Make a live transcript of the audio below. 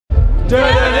For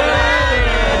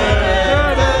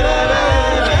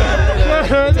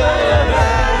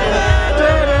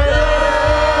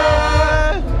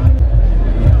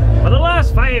the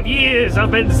last 5 years,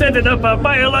 I've been setting up a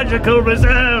biological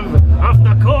reserve off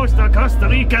the coast of Costa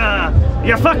Rica.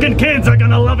 You fucking kids are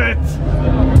gonna love it.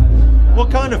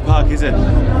 What kind of park is it?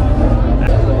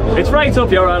 It's right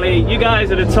up your alley. You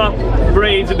guys are the top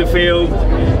brains in the field.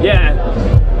 Yeah.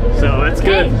 So that's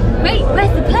good. Hey, wait,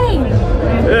 where's the plane?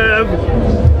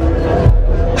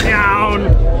 Down.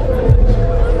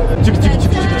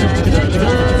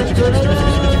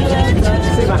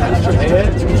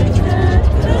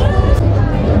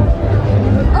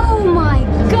 Oh my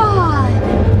god!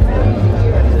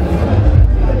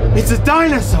 It's a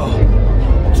dinosaur!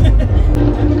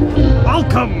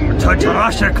 Welcome to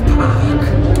Jurassic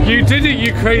Park. You did it,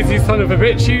 you crazy son of a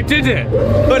bitch, you did it!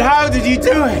 But how did you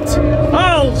do it?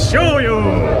 I'll show you.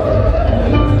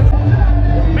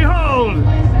 Behold.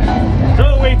 So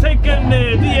we taken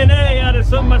DNA out of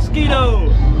some mosquito,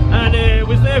 and it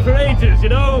was there for ages, you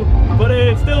know, but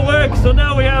it still works. So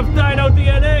now we have dino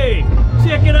DNA.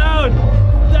 Check it out,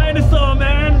 dinosaur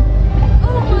man.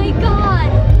 Oh my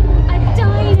god! A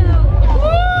dino!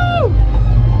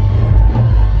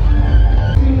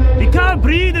 Woo! You can't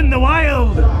breed in the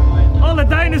wild. All the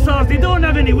dinosaurs, they don't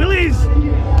have any willies.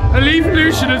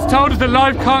 Evolution has told us that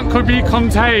life can't be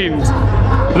contained.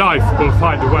 Life will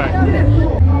find a way.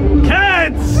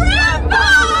 Kids!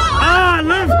 Ah, I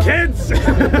love kids!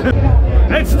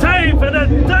 It's time for the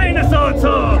dinosaur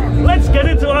tour! Let's get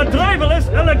into our driverless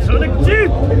electronic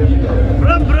jeep!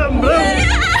 Brum brum brum!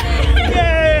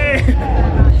 Yay!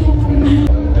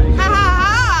 Ha ha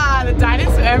ha! The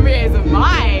dinosaur embryos are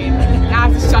mine! Now I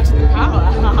have to shut the power.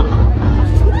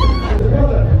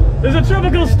 There's a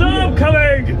tropical storm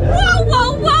coming! Whoa,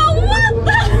 whoa, whoa! What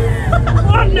the?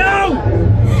 Oh no!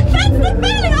 That's the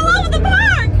feeling all over the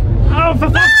park! Oh, for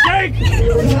fuck's sake!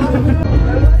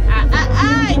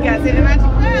 You gotta see the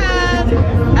magic bird!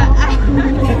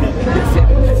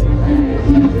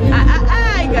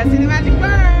 You gotta see the magic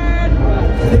bird!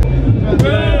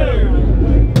 Boom!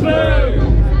 Boom!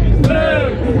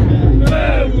 Boom!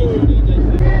 Boom!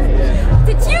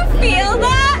 Did you feel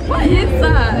that? What is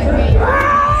that?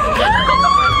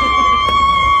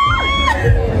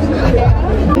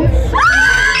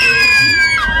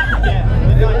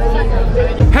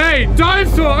 Hey,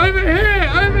 dinosaur, over here,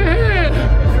 over here!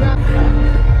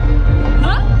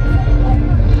 Huh?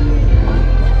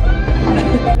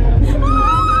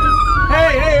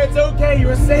 Hey, it's okay,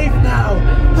 you're safe now.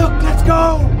 Look, let's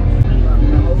go!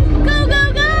 Go, go,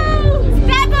 go!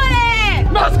 Step on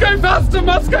it! Must go faster,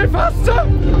 must go faster!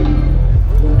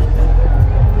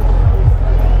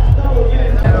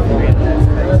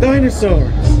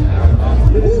 Dinosaurs!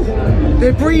 Ooh,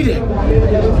 they're breeding!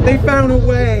 They found a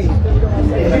way!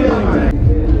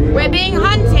 We're being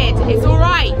hunted, it's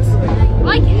alright!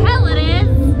 Like hell it is!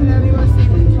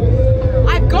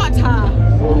 I've got her!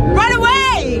 Run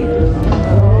away!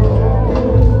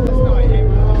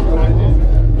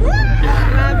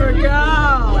 Clever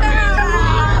girl!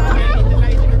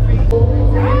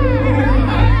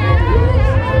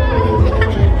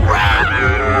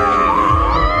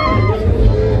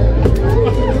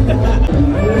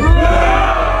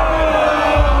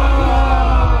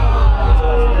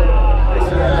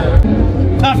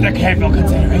 After careful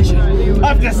consideration,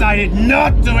 I've decided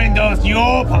not to endorse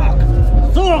your park.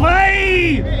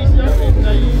 Survey!